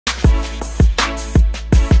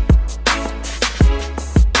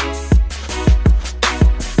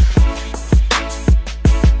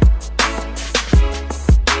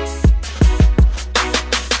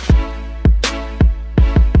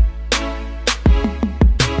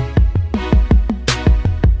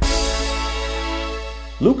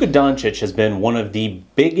Luka Dončić has been one of the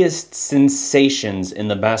biggest sensations in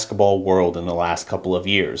the basketball world in the last couple of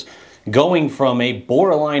years, going from a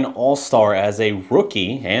borderline all-star as a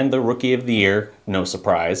rookie, and the Rookie of the Year, no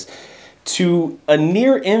surprise, to a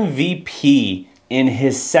near MVP in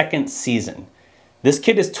his second season. This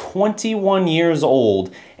kid is 21 years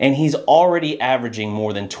old, and he's already averaging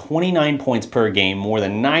more than 29 points per game, more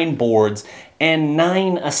than 9 boards, and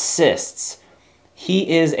 9 assists.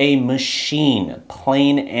 He is a machine,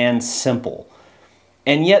 plain and simple.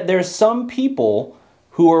 And yet there's some people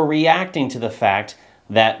who are reacting to the fact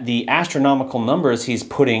that the astronomical numbers he's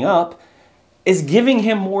putting up is giving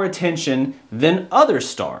him more attention than other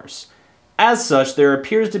stars. As such, there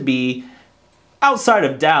appears to be, outside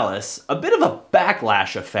of Dallas, a bit of a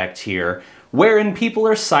backlash effect here, wherein people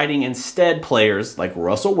are citing instead players like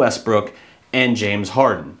Russell Westbrook and James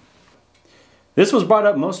Harden. This was brought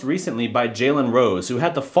up most recently by Jalen Rose, who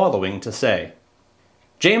had the following to say.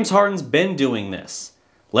 James Harden's been doing this.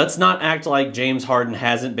 Let's not act like James Harden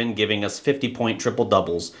hasn't been giving us 50-point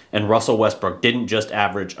triple-doubles and Russell Westbrook didn't just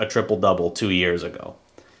average a triple-double 2 years ago.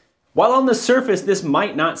 While on the surface this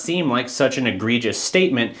might not seem like such an egregious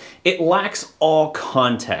statement, it lacks all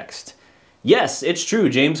context. Yes, it's true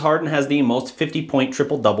James Harden has the most 50-point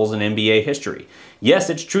triple-doubles in NBA history. Yes,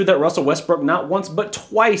 it's true that Russell Westbrook not once but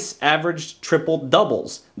twice averaged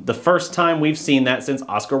triple-doubles, the first time we've seen that since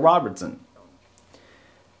Oscar Robertson.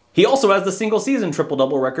 He also has the single-season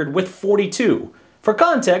triple-double record with 42. For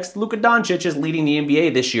context, Luka Dončić is leading the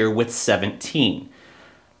NBA this year with 17.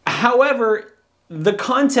 However, the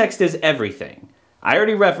context is everything. I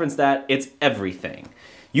already referenced that, it's everything.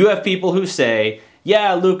 You have people who say,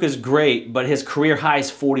 yeah, Luka's great, but his career high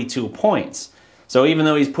is 42 points. So even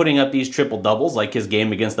though he's putting up these triple-doubles, like his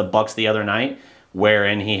game against the Bucks the other night,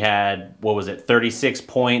 wherein he had, 36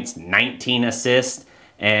 points, 19 assists,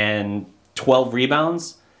 and 12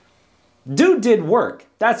 rebounds, dude did work.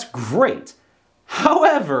 That's great.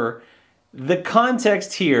 However, the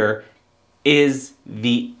context here is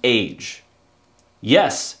the age.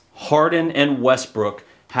 Yes, Harden and Westbrook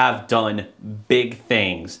have done big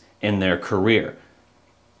things in their career.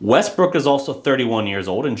 Westbrook is also 31 years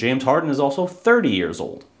old, and James Harden is also 30 years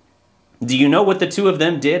old. Do you know what the two of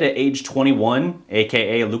them did at age 21,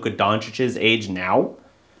 aka Luka Dončić's age now?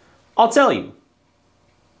 I'll tell you.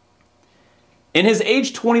 In his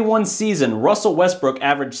age 21 season, Russell Westbrook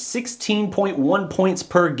averaged 16.1 points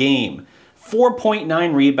per game,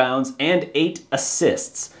 4.9 rebounds, and 8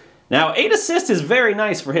 assists. Now, 8 assists is very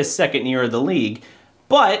nice for his second year of the league,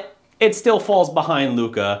 but it still falls behind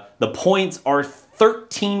Luka. The points are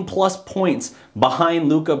 13 plus points behind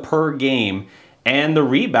Luka per game, and the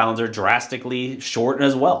rebounds are drastically short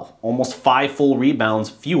as well. Almost 5 full rebounds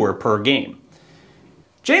fewer per game.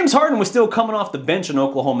 James Harden was still coming off the bench in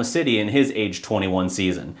Oklahoma City in his age 21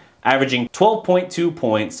 season, averaging 12.2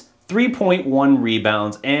 points, 3.1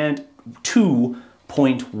 rebounds, and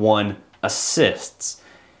 2.1 assists.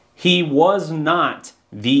 He was not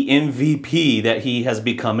the MVP that he has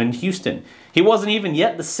become in Houston. He wasn't even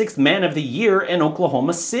yet the 6th man of the year in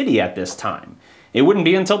Oklahoma City at this time. It wouldn't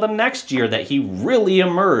be until the next year that he really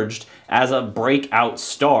emerged as a breakout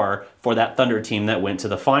star for that Thunder team that went to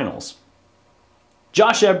the finals.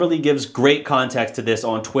 Josh Eberly gives great context to this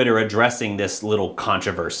on Twitter addressing this little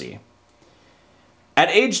controversy. At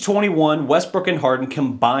age 21, Westbrook and Harden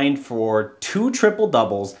combined for 2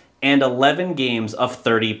 triple-doubles and 11 games of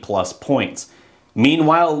 30-plus points.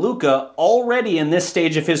 Meanwhile, Luka, already in this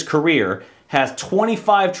stage of his career, has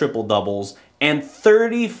 25 triple-doubles and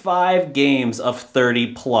 35 games of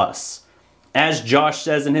 30-plus. As Josh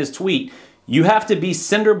says in his tweet, you have to be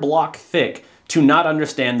cinder block thick to not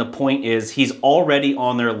understand the point is he's already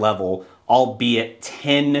on their level, albeit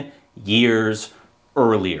 10 years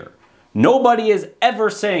earlier. Nobody is ever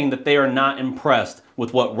saying that they are not impressed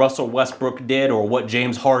with what Russell Westbrook did or what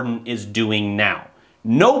James Harden is doing now.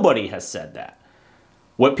 Nobody has said that.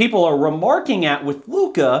 What people are remarking at with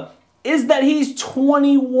Luka is that he's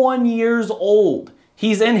 21 years old.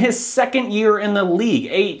 He's in his second year in the league,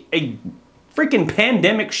 a freaking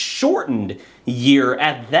pandemic-shortened year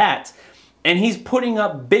at that. And he's putting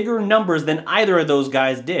up bigger numbers than either of those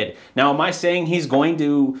guys did. Now, am I saying he's going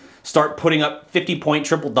to start putting up 50-point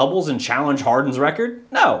triple-doubles and challenge Harden's record?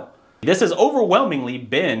 No. This has overwhelmingly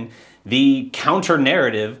been the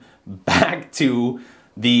counter-narrative back to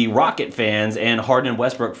the Rocket fans and Harden and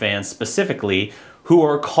Westbrook fans specifically who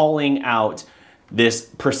are calling out this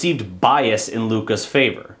perceived bias in Luka's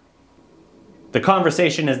favor. The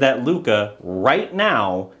conversation is that Luka, right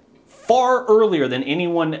now, far earlier than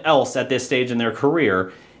anyone else at this stage in their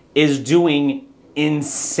career, is doing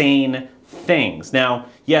insane things. Now,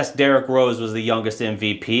 yes, Derrick Rose was the youngest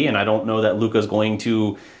MVP, and I don't know that Luka's going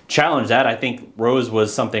to challenge that. I think Rose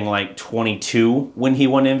was something like 22 when he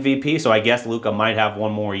won MVP, so I guess Luka might have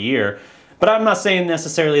one more year. But I'm not saying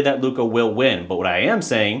necessarily that Luka will win, but what I am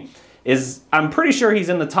saying is I'm pretty sure he's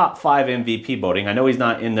in the top 5 MVP voting. I know he's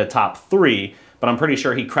not in the top 3, but I'm pretty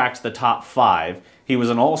sure he cracked the top 5. He was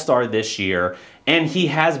an all-star this year, and he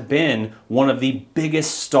has been one of the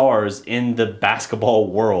biggest stars in the basketball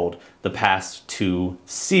world the past 2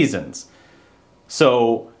 seasons.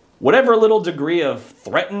 So whatever little degree of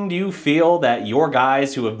threatened you feel that your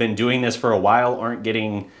guys who have been doing this for a while aren't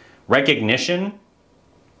getting recognition,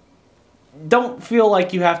 don't feel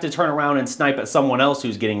like you have to turn around and snipe at someone else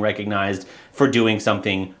who's getting recognized for doing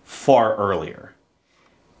something far earlier.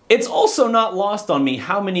 It's also not lost on me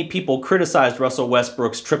how many people criticized Russell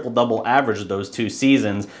Westbrook's triple-double average of those 2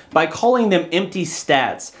 seasons by calling them empty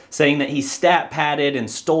stats, saying that he stat-padded and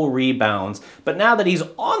stole rebounds. But now that he's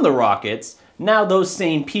on the Rockets, now those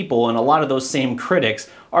same people and a lot of those same critics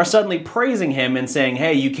are suddenly praising him and saying,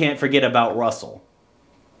 hey, you can't forget about Russell.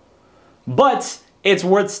 But it's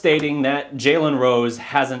worth stating that Jalen Rose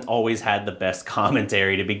hasn't always had the best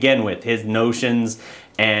commentary to begin with. His notions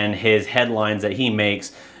and his headlines that he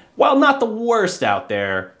makes, while not the worst out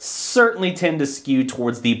there, certainly tend to skew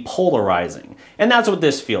towards the polarizing. And that's what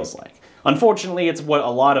this feels like. Unfortunately, it's what a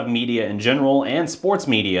lot of media in general and sports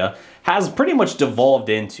media has pretty much devolved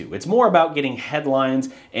into. It's more about getting headlines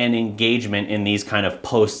and engagement in these kind of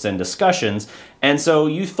posts and discussions. And so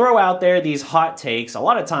you throw out there these hot takes, a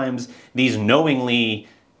lot of times these knowingly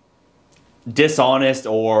dishonest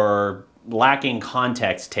or lacking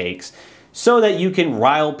context takes, so that you can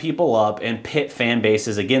rile people up and pit fan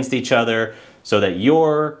bases against each other so that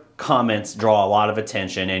your comments draw a lot of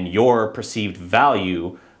attention and your perceived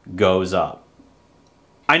value goes up.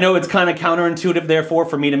 I know it's kind of counterintuitive, therefore,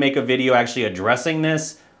 for me to make a video actually addressing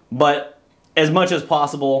this, but as much as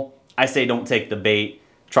possible, I say don't take the bait,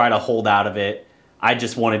 try to hold out of it. I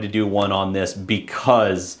just wanted to do one on this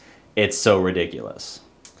because it's so ridiculous.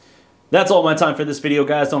 That's all my time for this video,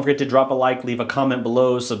 guys. Don't forget to drop a like, leave a comment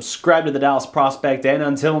below, subscribe to the Dallas Prospect, and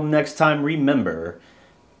until next time, remember,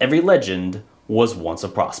 every legend was once a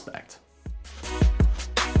prospect.